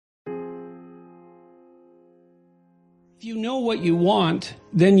If you know what you want,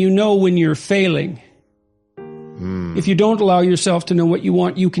 then you know when you're failing. If you don't allow yourself to know what you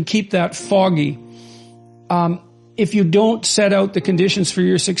want, you can keep that foggy. If you don't set out the conditions for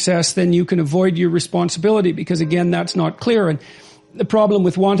your success, then you can avoid your responsibility because, again, that's not clear. And the problem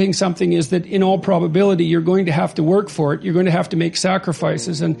with wanting something is that in all probability, you're going to have to work for it. You're going to have to make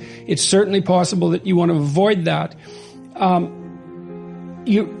sacrifices. And it's certainly possible that you want to avoid that.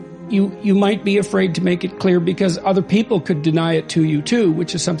 You might be afraid to make it clear because other people could deny it to you too,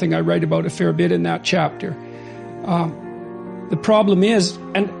 which is something I write about a fair bit in that chapter. The problem is,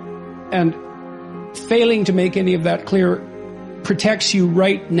 and failing to make any of that clear protects you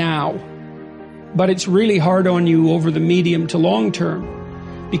right now, but it's really hard on you over the medium to long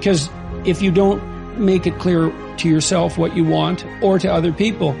term, because if you don't make it clear to yourself what you want or to other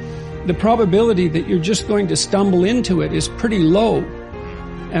people, the probability that you're just going to stumble into it is pretty low.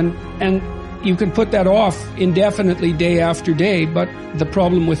 And you can put that off indefinitely day after day, but the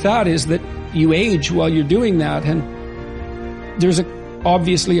problem with that is that you age while you're doing that, and there's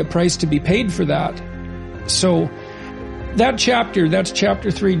obviously a price to be paid for that. So that's chapter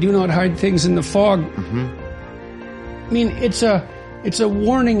 3, do not hide things in the fog. I mean, it's a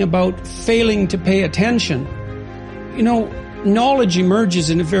warning about failing to pay attention. You know, knowledge emerges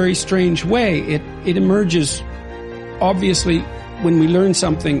in a very strange way. It emerges, obviously, when we learn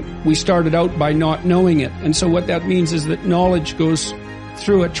something, we started out by not knowing it. And so what that means is that knowledge goes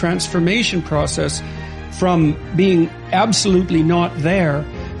through a transformation process from being absolutely not there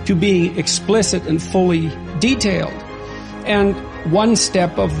to being explicit and fully detailed. And one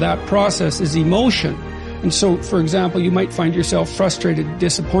step of that process is emotion. And so, for example, you might find yourself frustrated,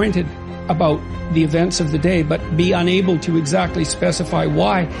 disappointed about the events of the day, but be unable to exactly specify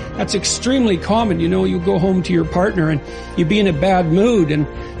why. That's extremely common. You know, you go home to your partner and you be in a bad mood and,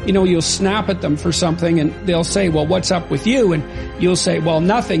 you know, you'll snap at them for something and they'll say, well, what's up with you? And you'll say, well,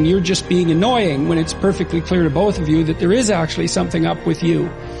 nothing, you're just being annoying, when it's perfectly clear to both of you that there is actually something up with you.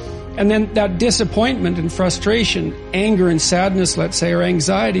 And then that disappointment and frustration, anger and sadness, let's say, or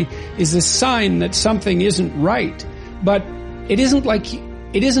anxiety, is a sign that something isn't right. But it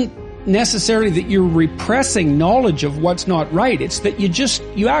isn't necessarily that you're repressing knowledge of what's not right. It's that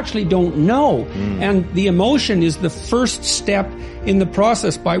you actually don't know. And the emotion is the first step in the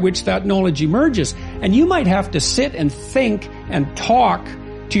process by which that knowledge emerges. And you might have to sit and think and talk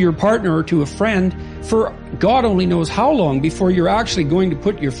to your partner or to a friend for God only knows how long before you're actually going to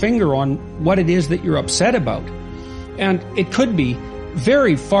put your finger on what it is that you're upset about. And it could be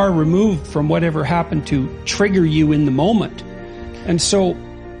very far removed from whatever happened to trigger you in the moment. And so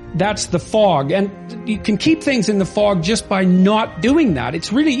that's the fog. And you can keep things in the fog just by not doing that.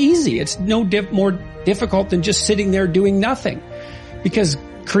 It's really easy. It's no more difficult than just sitting there doing nothing, because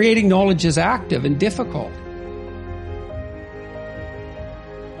creating knowledge is active and difficult.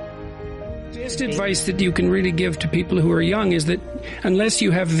 The best advice that you can really give to people who are young is that unless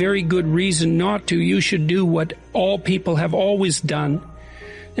you have very good reason not to, you should do what all people have always done.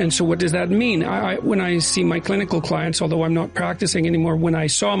 And so what does that mean? When I see my clinical clients, although I'm not practicing anymore, when I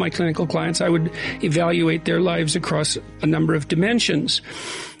saw my clinical clients, I would evaluate their lives across a number of dimensions.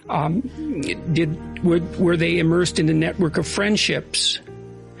 Were they immersed in a network of friendships?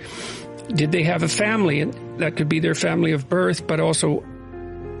 Did they have a family? And that could be their family of birth, but also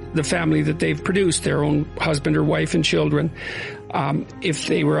the family that they've produced, their own husband or wife and children, if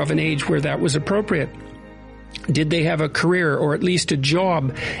they were of an age where that was appropriate. Did they have a career or at least a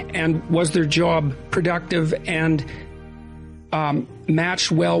job? And was their job productive and matched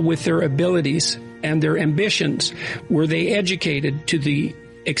well with their abilities and their ambitions? Were they educated to the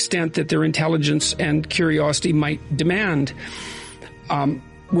extent that their intelligence and curiosity might demand?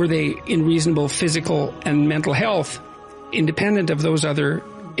 Were they in reasonable physical and mental health, independent of those other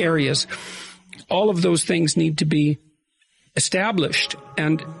areas? All of those things need to be established,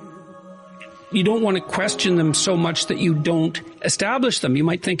 and you don't want to question them so much that you don't establish them. You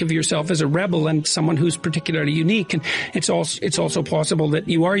might think of yourself as a rebel and someone who's particularly unique, and it's also possible that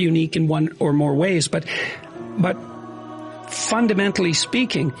you are unique in one or more ways, but fundamentally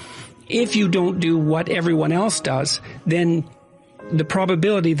speaking, if you don't do what everyone else does, then the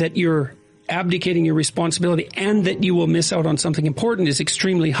probability that you're abdicating your responsibility and that you will miss out on something important is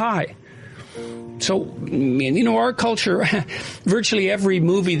extremely high. So, you know, our culture, virtually every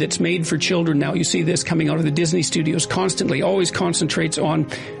movie that's made for children now, you see this coming out of the Disney studios constantly, always concentrates on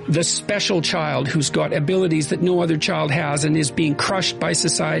the special child who's got abilities that no other child has and is being crushed by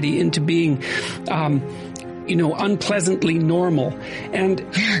society into being, unpleasantly normal. And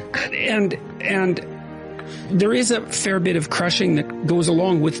there is a fair bit of crushing that goes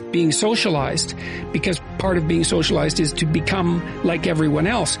along with being socialized, because part of being socialized is to become like everyone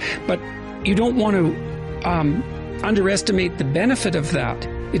else. But you don't want to underestimate the benefit of that.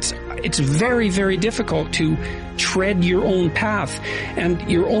 It's very, very difficult to tread your own path, and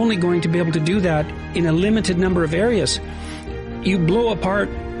you're only going to be able to do that in a limited number of areas. You blow apart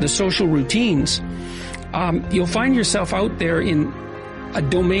the social routines, you'll find yourself out there in a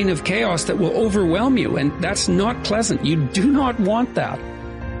domain of chaos that will overwhelm you, and that's not pleasant. You do not want that.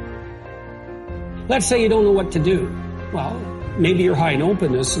 Let's say you don't know what to do. Well, maybe you're high in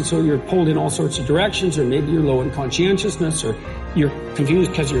openness, and so you're pulled in all sorts of directions, or maybe you're low in conscientiousness, or you're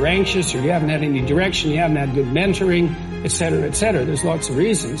confused because you're anxious, or you haven't had any direction, you haven't had good mentoring, etc., etc. There's lots of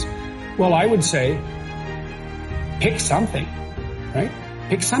reasons. Well, I would say, pick something, right?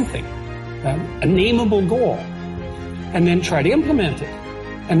 Pick something, a nameable goal, and then try to implement it.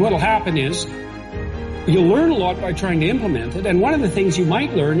 And what'll happen is, you'll learn a lot by trying to implement it, and one of the things you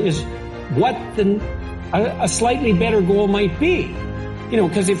might learn is what a slightly better goal might be. You know,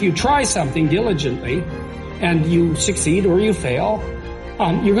 because if you try something diligently and you succeed or you fail,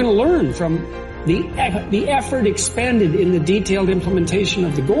 you're going to learn from the effort expended in the detailed implementation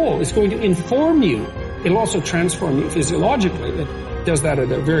of the goal is going to inform you. It'll also transform you physiologically. It does that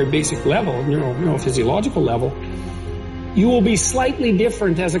at a very basic level, neurophysiological level. You will be slightly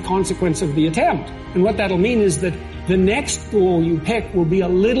different as a consequence of the attempt. And what that'll mean is that the next goal you pick will be a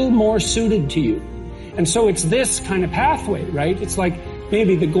little more suited to you. And so it's this kind of pathway, right? It's like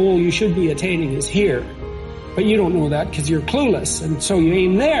maybe the goal you should be attaining is here, but you don't know that because you're clueless, and so you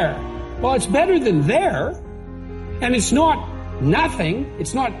aim there. Well, it's better than there, and it's not nothing.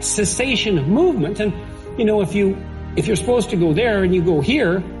 It's not cessation of movement. And, you know, if you're supposed to go there and you go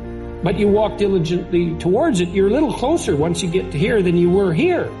here, but you walk diligently towards it, you're a little closer once you get to here than you were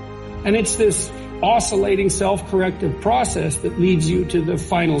here. And it's this oscillating self-corrective process that leads you to the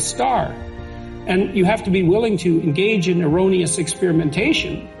final star. And you have to be willing to engage in erroneous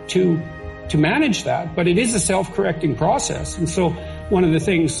experimentation to manage that, but it is a self-correcting process. And so one of the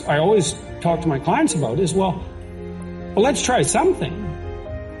things I always talk to my clients about is, well, let's try something,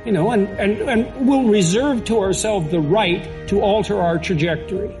 you know, and we'll reserve to ourselves the right to alter our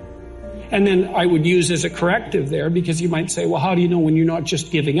trajectory. And then I would use as a corrective there, because you might say, well, how do you know when you're not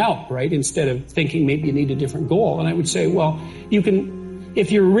just giving up, right? Instead of thinking maybe you need a different goal. And I would say, well, you can,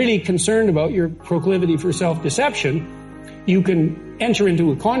 if you're really concerned about your proclivity for self-deception, you can enter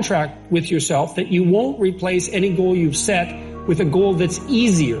into a contract with yourself that you won't replace any goal you've set with a goal that's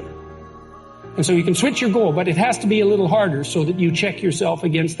easier. And so you can switch your goal, but it has to be a little harder so that you check yourself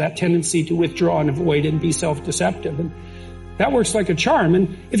against that tendency to withdraw and avoid and be self-deceptive. And that works like a charm.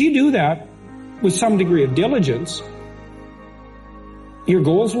 And if you do that with some degree of diligence, your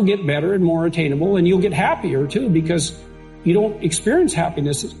goals will get better and more attainable, and you'll get happier too, because you don't experience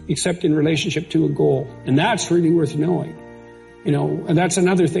happiness except in relationship to a goal. And that's really worth knowing. You know, and that's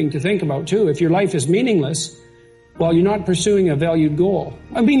another thing to think about too. If your life is meaningless, well, you're not pursuing a valued goal.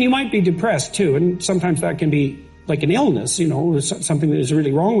 I mean, you might be depressed too, and sometimes that can be like an illness, you know, something that is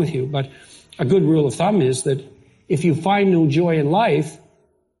really wrong with you. But a good rule of thumb is that if you find no joy in life,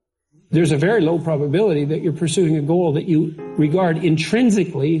 there's a very low probability that you're pursuing a goal that you regard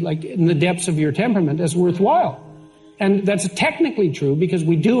intrinsically, like in the depths of your temperament, as worthwhile. And that's technically true, because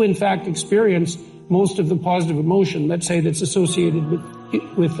we do in fact experience most of the positive emotion, let's say, that's associated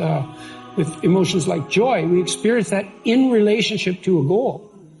with emotions like joy. We experience that in relationship to a goal.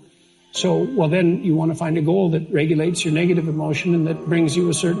 So, well, then you want to find a goal that regulates your negative emotion and that brings you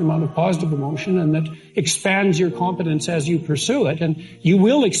a certain amount of positive emotion and that expands your competence as you pursue it. And you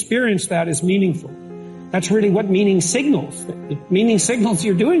will experience that as meaningful. That's really what meaning signals. Meaning signals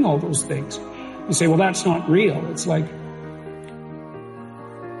you're doing all those things. You say, well, that's not real. It's like,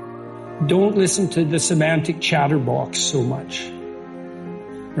 don't listen to the semantic chatterbox so much,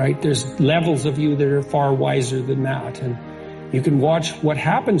 right? There's levels of you that are far wiser than that. And you can watch what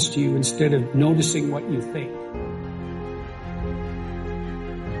happens to you instead of noticing what you think.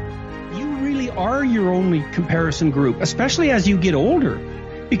 You really are your only comparison group, especially as you get older,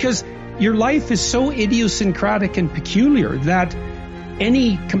 because your life is so idiosyncratic and peculiar that I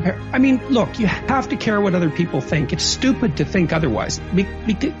mean, look, you have to care what other people think. It's stupid to think otherwise,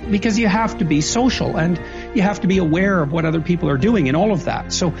 because you have to be social and you have to be aware of what other people are doing and all of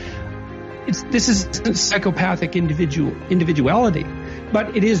that. So this is psychopathic individuality,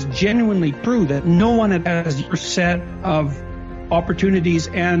 but it is genuinely true that no one has your set of opportunities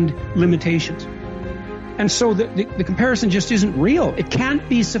and limitations. And so the comparison just isn't real. It can't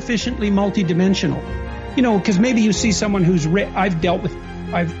be sufficiently multidimensional. You know, because maybe you see someone who's I've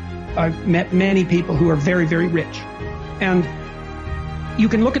I've met many people who are very, very rich. And you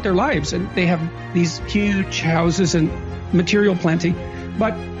can look at their lives and they have these huge houses and material plenty,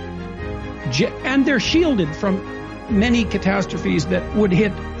 and they're shielded from many catastrophes that would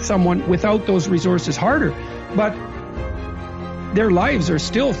hit someone without those resources harder. But their lives are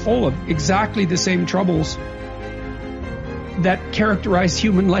still full of exactly the same troubles that characterize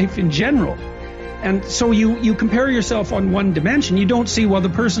human life in general. And so you compare yourself on one dimension. You don't see, well, the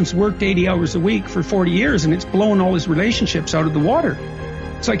person's worked 80 hours a week for 40 years and it's blown all his relationships out of the water.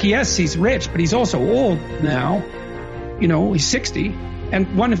 It's like, yes, he's rich, but he's also old now. He's 60.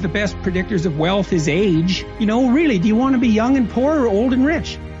 And one of the best predictors of wealth is age. Really, do you want to be young and poor or old and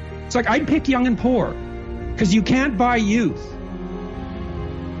rich? It's like, I'd pick young and poor because you can't buy youth.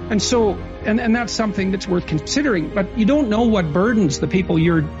 And so, and that's something that's worth considering. But you don't know what burdens the people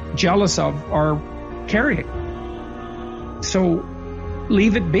you're jealous of are carrying. So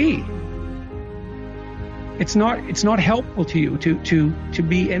leave it be. It's not helpful to you to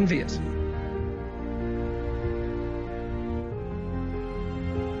be envious.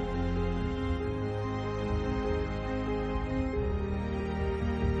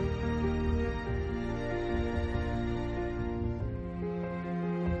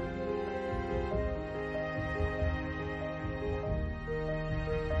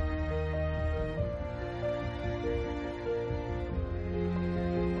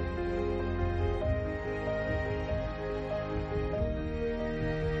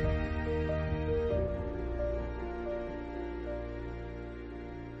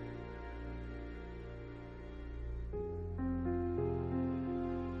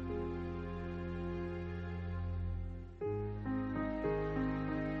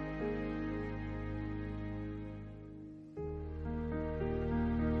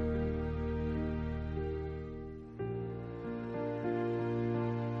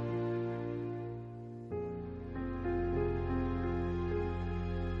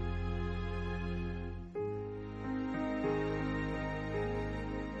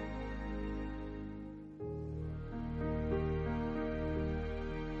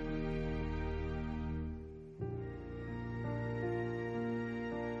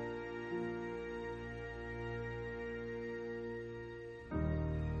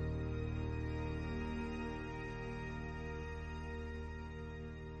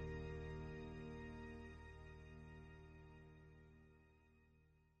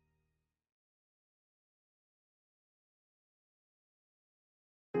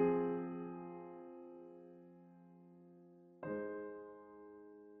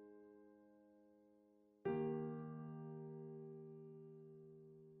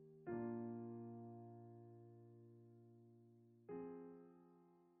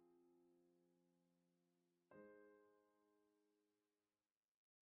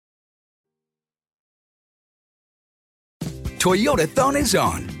 Toyotathon is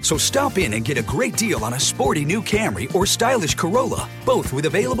on, so stop in and get a great deal on a sporty new Camry or stylish Corolla, both with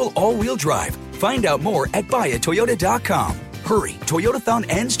available all-wheel drive. Find out more at buyatoyota.com. Hurry, Toyotathon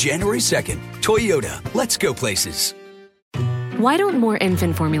ends January 2nd. Toyota, let's go places. Why don't more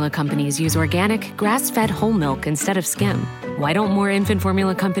infant formula companies use organic, grass-fed whole milk instead of skim? Why don't more infant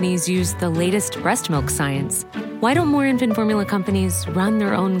formula companies use the latest breast milk science? Why don't more infant formula companies run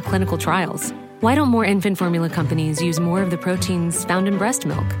their own clinical trials? Why don't more infant formula companies use more of the proteins found in breast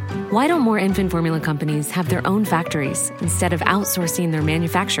milk? Why don't more infant formula companies have their own factories instead of outsourcing their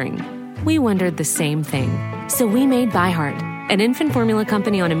manufacturing? We wondered the same thing. So we made ByHeart, an infant formula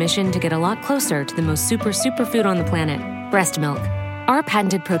company on a mission to get a lot closer to the most superfood on the planet, breast milk. Our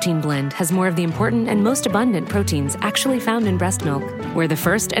patented protein blend has more of the important and most abundant proteins actually found in breast milk. We're the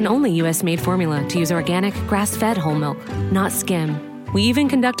first and only U.S.-made formula to use organic, grass-fed whole milk, not skim. We even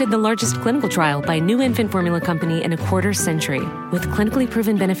conducted the largest clinical trial by a new infant formula company in a quarter century, with clinically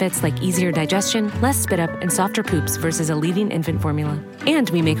proven benefits like easier digestion, less spit up, and softer poops versus a leading infant formula. And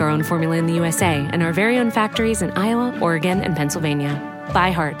we make our own formula in the USA and our very own factories in Iowa, Oregon, and Pennsylvania.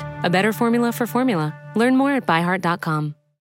 ByHeart, a better formula for formula. Learn more at byheart.com.